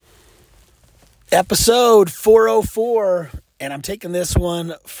Episode 404, and I'm taking this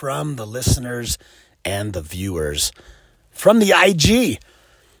one from the listeners and the viewers from the IG.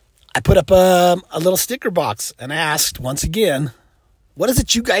 I put up a little sticker box and asked once again, what is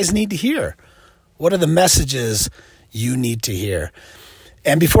it you guys need to hear? What are the messages you need to hear?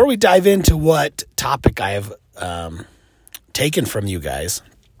 And before we dive into what topic I have taken from you guys,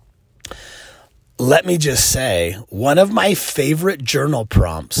 let me just say one of my favorite journal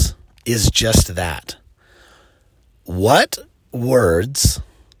prompts is just that. What words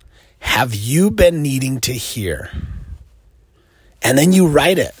have you been needing to hear? And then you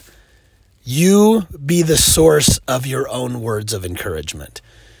write it. You be the source of your own words of encouragement.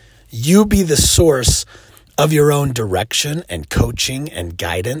 You be the source of your own direction and coaching and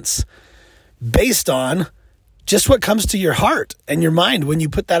guidance based on just what comes to your heart and your mind when you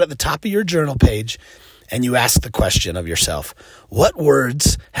put that at the top of your journal page and you ask the question of yourself, what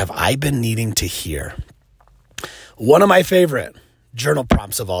words have I been needing to hear? One of my favorite journal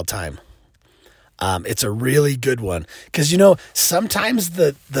prompts of all time. It's a really good one because, sometimes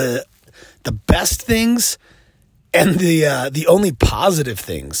the best things and the only positive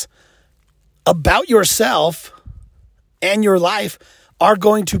things about yourself and your life are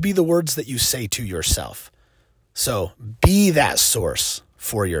going to be the words that you say to yourself. So be that source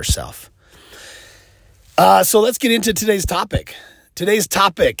for yourself. So let's get into today's topic. Today's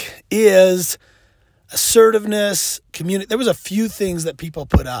topic is assertiveness, community. There was a few things that people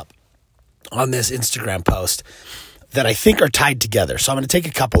put up on this Instagram post that I think are tied together. So I'm going to take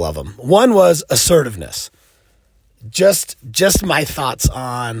a couple of them. One was assertiveness. Just my thoughts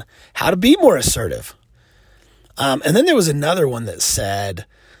on how to be more assertive. And then there was another one that said,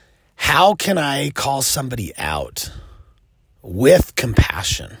 how can I call somebody out with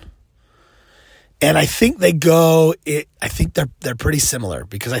compassion? And I think I think they're pretty similar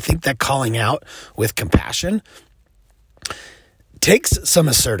because I think that calling out with compassion takes some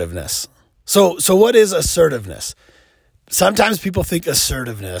assertiveness. So what is assertiveness? Sometimes people think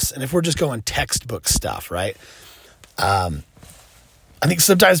assertiveness, and if we're just going textbook stuff, right? I think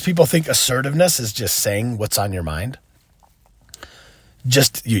sometimes people think assertiveness is just saying what's on your mind.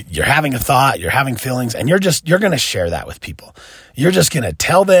 Just you're having a thought, you're having feelings, and you're going to share that with people. You're just going to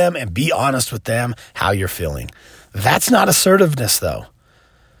tell them and be honest with them how you're feeling. That's not assertiveness, though.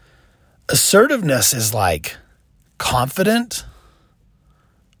 Assertiveness is like confident,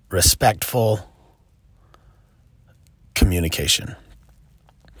 respectful communication.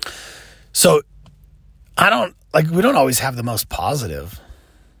 So we don't always have the most positive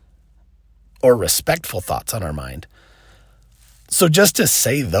or respectful thoughts on our mind. So just to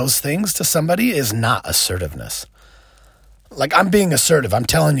say those things to somebody is not assertiveness. Like, I'm being assertive. I'm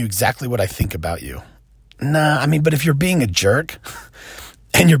telling you exactly what I think about you. But if you're being a jerk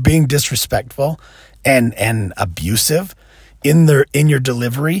and you're being disrespectful and abusive in your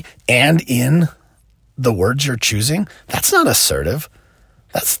delivery and in the words you're choosing, that's not assertive.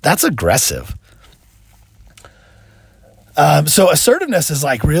 That's aggressive. So assertiveness is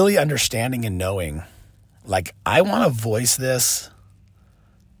like really understanding and knowing, like, I want to voice this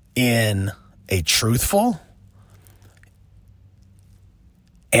in a truthful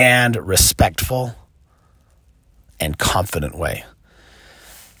and respectful and confident way.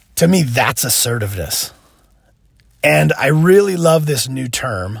 To me, that's assertiveness. And I really love this new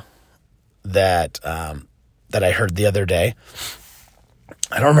term that I heard the other day.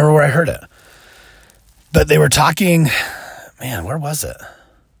 I don't remember where I heard it, but they were talking, where was it?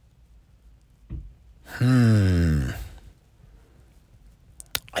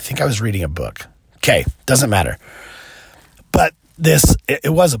 I think I was reading a book. Okay, doesn't matter. But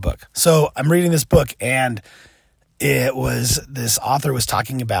it was a book. So I'm reading this book, and this author was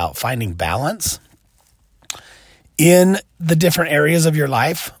talking about finding balance in the different areas of your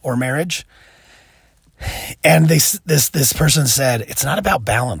life or marriage. And this person said, it's not about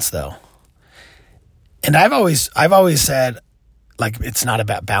balance, though. And I've always said, like, it's not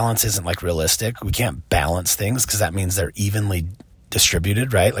about balance, isn't like realistic. We can't balance things because that means they're evenly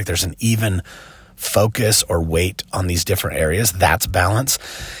distributed, right? Like there's an even focus or weight on these different areas. That's balance.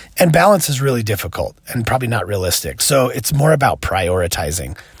 And balance is really difficult and probably not realistic. So it's more about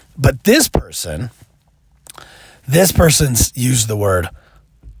prioritizing. But this person's used the word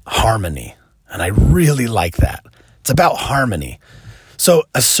harmony. And I really like that. It's about harmony. So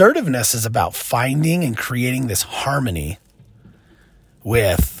assertiveness is about finding and creating this harmony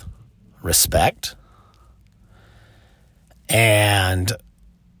with respect and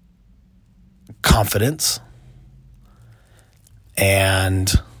confidence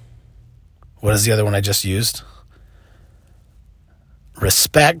and what is the other one I just used?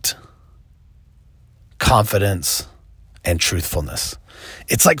 Respect, confidence, and truthfulness.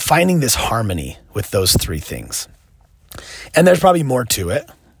 It's like finding this harmony with those three things. And there's probably more to it,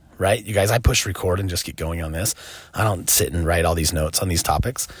 right? You guys, I push record and just get going on this. I don't sit and write all these notes on these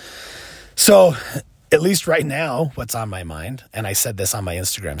topics. So at least right now, what's on my mind, and I said this on my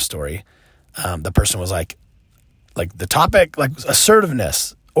Instagram story, the person was like the topic, like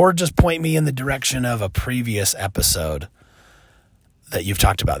assertiveness, or just point me in the direction of a previous episode that you've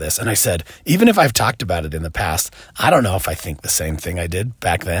talked about this. And I said, even if I've talked about it in the past, I don't know if I think the same thing I did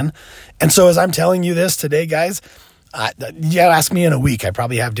back then. And so as I'm telling you this today, guys, ask me in a week. I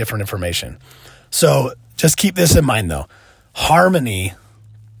probably have different information. So just keep this in mind though. Harmony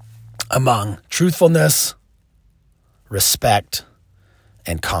among truthfulness, respect,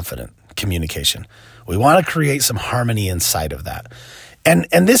 and confident communication. We want to create some harmony inside of that. And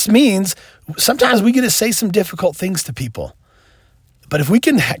this means sometimes we get to say some difficult things to people. But if we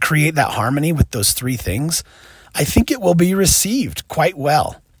can create that harmony with those three things, I think it will be received quite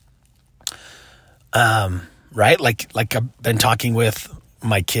well. Right? Like I've been talking with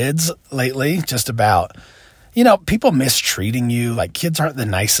my kids lately just about, people mistreating you. Like kids aren't the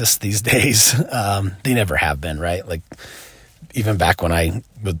nicest these days. They never have been, right? Like even back when I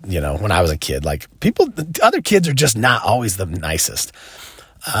was a kid, like other kids are just not always the nicest.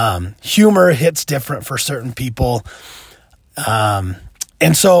 Humor hits different for certain people.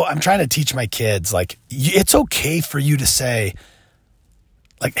 And so I'm trying to teach my kids, like, it's okay for you to say,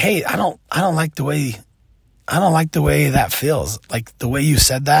 like, hey, I don't like the way that feels. Like the way you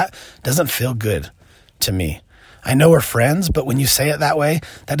said that doesn't feel good to me. I know we're friends, but when you say it that way,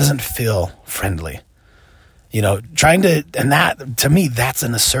 that doesn't feel friendly. And that, to me, that's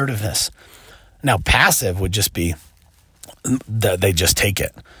an assertiveness. Now, passive would just be, they just take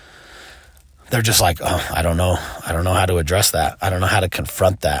it. They're just like, oh, I don't know how to address that. I don't know how to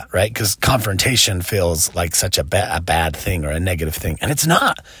confront that, right? Because confrontation feels like such a bad thing or a negative thing. And it's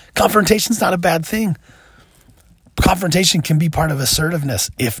not. Confrontation's not a bad thing. Confrontation can be part of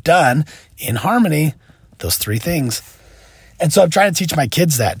assertiveness if done in harmony, those three things. And so I'm trying to teach my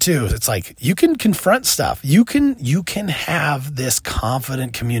kids that too. It's like, you can confront stuff. You can have this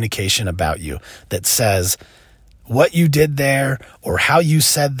confident communication about you that says what you did there or how you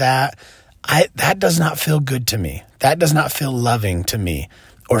said that. That does not feel good to me. That does not feel loving to me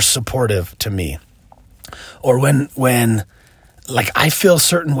or supportive to me. Or when like I feel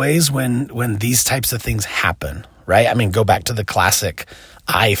certain ways when these types of things happen, right? I mean, go back to the classic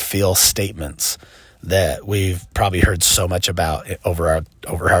I feel statements that we've probably heard so much about over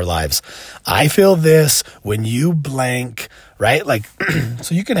our lives. I feel this when you blank, right? Like,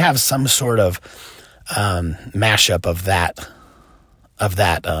 so you can have some sort of mashup of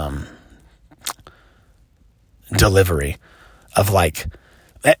that delivery of like,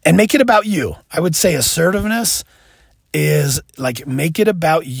 and make it about you. I would say assertiveness is like, make it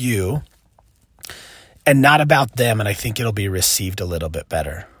about you and not about them. And I think it'll be received a little bit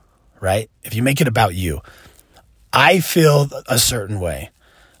better, right? If you make it about you, I feel a certain way.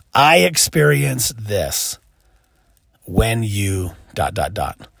 I experience this when you ...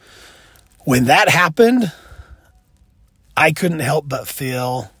 When that happened, I couldn't help but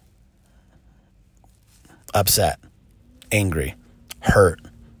feel upset, angry, hurt,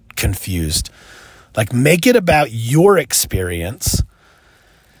 confused. Like, make it about your experience,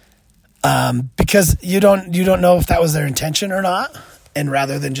 because you don't know if that was their intention or not. And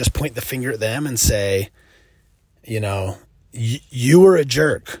rather than just point the finger at them and say, you were a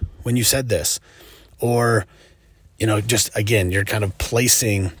jerk when you said this, or, just again, you're kind of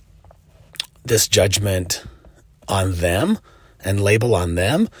placing this judgment on them and label on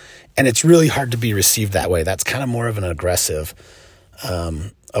them. And it's really hard to be received that way. That's kind of more of an aggressive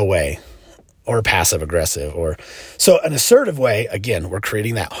way, or passive aggressive, or so an assertive way. Again, we're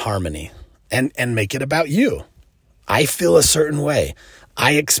creating that harmony and make it about you. I feel a certain way.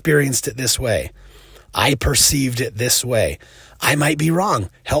 I experienced it this way. I perceived it this way. I might be wrong.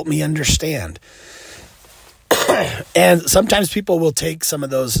 Help me understand. And sometimes people will take some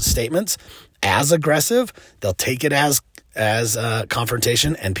of those statements as aggressive. They'll take it as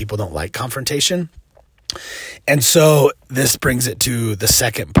confrontation, and people don't like confrontation. And so this brings it to the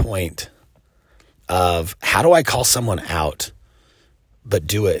second point of, how do I call someone out, but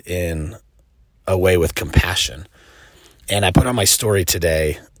do it in a way with compassion? And I put on my story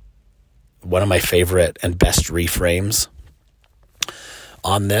today one of my favorite and best reframes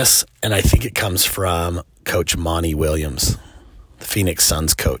on this. And I think it comes from Coach Monty Williams, the Phoenix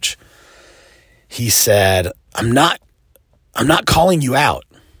Suns coach. He said, I'm not calling you out.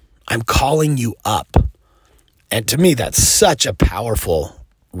 I'm calling you up. And to me, that's such a powerful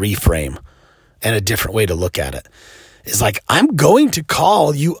reframe and a different way to look at it. It's like, I'm going to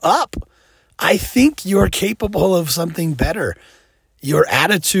call you up. I think you're capable of something better. Your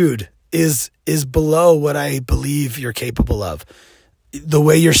attitude is below what I believe you're capable of. The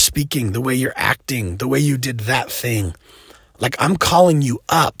way you're speaking, the way you're acting, the way you did that thing. Like, I'm calling you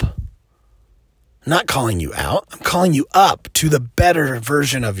up. Not calling you out. I'm calling you up to the better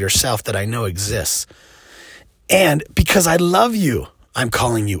version of yourself that I know exists. And because I love you, I'm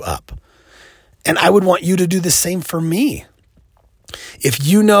calling you up. And I would want you to do the same for me. If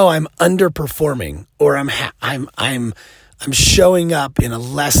you know I'm underperforming, or I'm showing up in a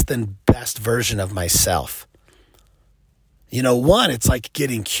less than best version of myself, one, it's like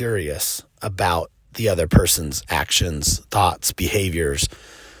getting curious about the other person's actions, thoughts, behaviors,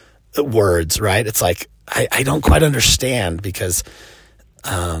 words, right? It's like, I don't quite understand, because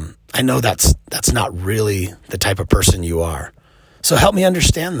I know that's not really the type of person you are. So help me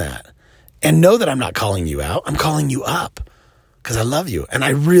understand that. And know that I'm not calling you out. I'm calling you up because I love you. And I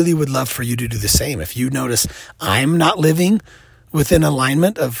really would love for you to do the same. If you notice I'm not living within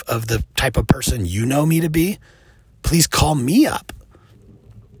alignment of the type of person you know me to be, please call me up.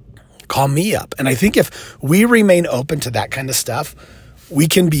 Call me up. And I think if we remain open to that kind of stuff, we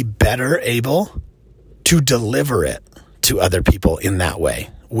can be better able to deliver it to other people in that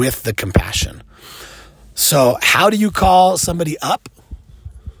way with the compassion. So how do you call somebody up?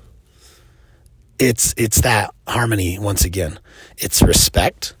 It's that harmony once again. It's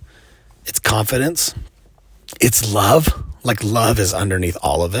respect. It's confidence. It's love. Like, love is underneath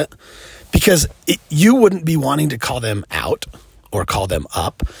all of it. Because you wouldn't be wanting to call them out or call them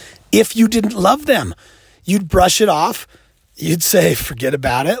up if you didn't love them. You'd brush it off. You'd say, forget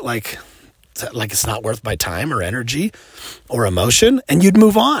about it. Like it's not worth my time or energy or emotion, and you'd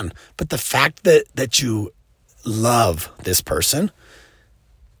move on. But the fact that you love this person,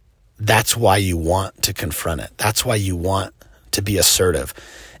 that's why you want to confront it. That's why you want to be assertive.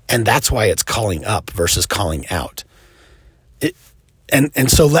 And that's why it's calling up versus calling out.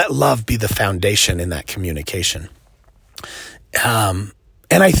 And so let love be the foundation in that communication. And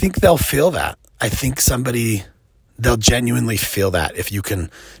I think they'll feel that. I think they'll genuinely feel that if you can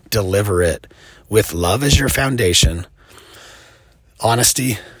deliver it with love as your foundation,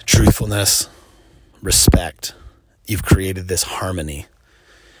 honesty, truthfulness, respect. You've created this harmony.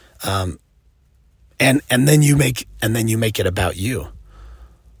 And then you make it about you.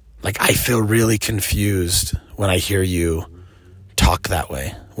 Like, I feel really confused when I hear you talk that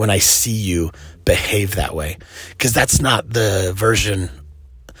way, when I see you behave that way, because that's not the version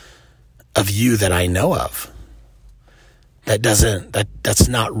of you that I know of. That's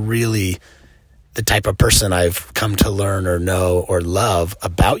not really the type of person I've come to learn or know or love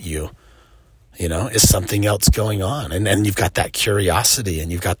about you. Is something else going on. And then you've got that curiosity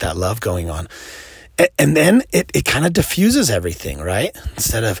and you've got that love going on. And then it kind of diffuses everything, right?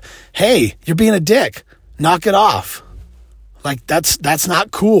 Instead of, hey, you're being a dick, knock it off. Like, that's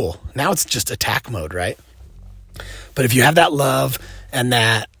not cool. Now it's just attack mode, right? But if you have that love and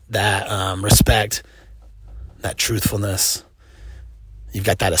that respect, that truthfulness, you've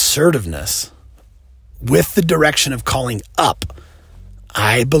got that assertiveness with the direction of calling up,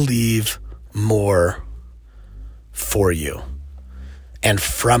 I believe more for you and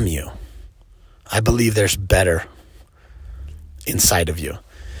from you. I believe there's better inside of you.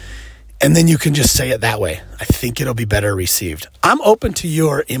 And then you can just say it that way. I think it'll be better received. I'm open to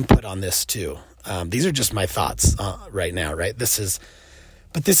your input on this too. These are just my thoughts right now, right? This is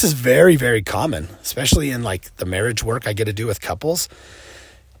very, very common, especially in like the marriage work I get to do with couples.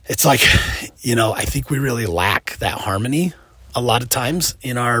 It's like, I think we really lack that harmony a lot of times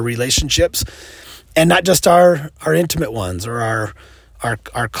in our relationships, and not just our intimate ones or our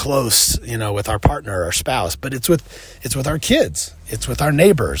close, with our partner or our spouse, but it's with our kids, it's with our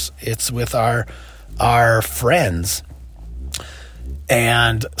neighbors, it's with our friends.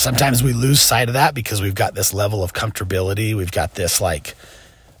 And sometimes we lose sight of that because we've got this level of comfortability. We've got this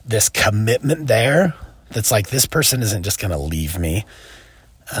commitment there that's like, this person isn't just going to leave me.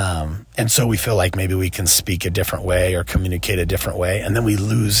 And so we feel like maybe we can speak a different way or communicate a different way. And then we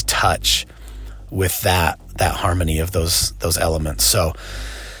lose touch with that harmony of those elements. So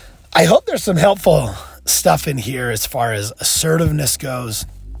I hope there's some helpful stuff in here as far as assertiveness goes,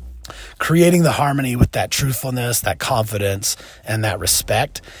 creating the harmony with that truthfulness, that confidence, and that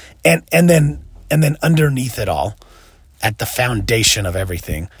respect. And then underneath it all, at the foundation of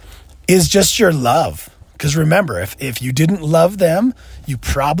everything, is just your love. Because remember, if you didn't love them, you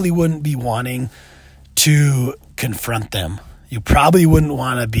probably wouldn't be wanting to confront them. You probably wouldn't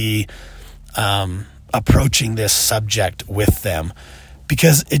want to be approaching this subject with them,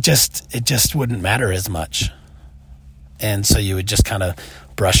 because it just wouldn't matter as much. And so you would just kind of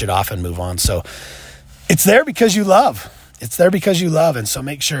brush it off and move on. So it's there because you love. It's there because you love. And so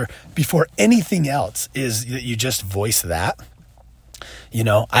make sure before anything else is that you just voice that.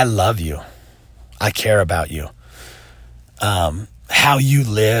 I love you. I care about you. How you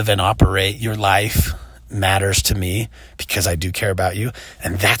live and operate your life matters to me because I do care about you.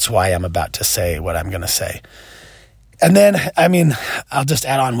 And that's why I'm about to say what I'm going to say. And then, I'll just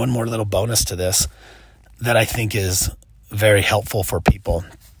add on one more little bonus to this that I think is very helpful for people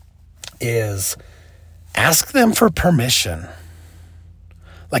is ask them for permission.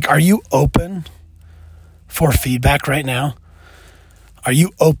 Like, are you open for feedback right now? Are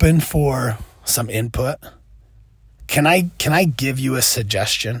you open for some input? Can I give you a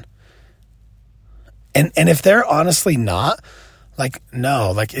suggestion? And if they're honestly not,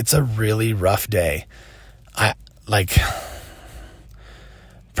 no, it's a really rough day.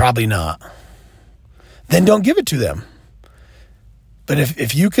 Probably not. Then don't give it to them. But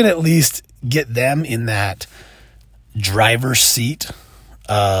if you can at least get them in that driver's seat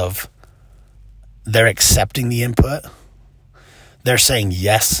of they're accepting the input, they're saying,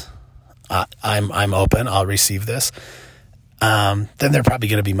 yes, I'm open, I'll receive this, then they're probably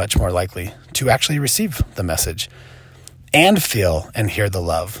going to be much more likely to actually receive the message and feel and hear the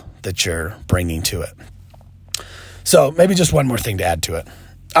love that you're bringing to it. So maybe just one more thing to add to it.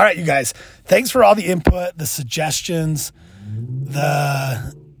 All right, you guys, thanks for all the input, the suggestions,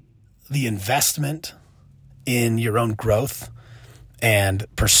 the investment in your own growth and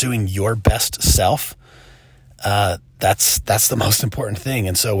pursuing your best self. That's the most important thing.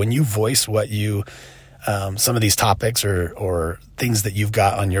 And so when you voice what you, some of these topics or things that you've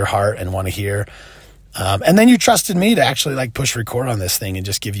got on your heart and want to hear, and then you trusted me to actually push record on this thing and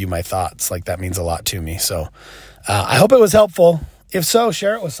just give you my thoughts. That means a lot to me. So, I hope it was helpful. If so,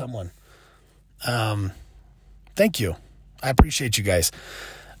 share it with someone. Thank you. I appreciate you guys.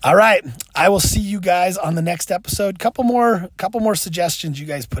 All right. I will see you guys on the next episode. Couple more suggestions you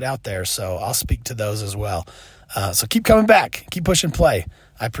guys put out there. So I'll speak to those as well. So keep coming back, keep pushing play.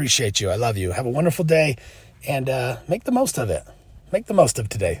 I appreciate you. I love you. Have a wonderful day and, make the most of it. Make the most of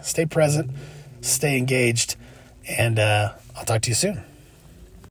today. Stay present, stay engaged, and, I'll talk to you soon.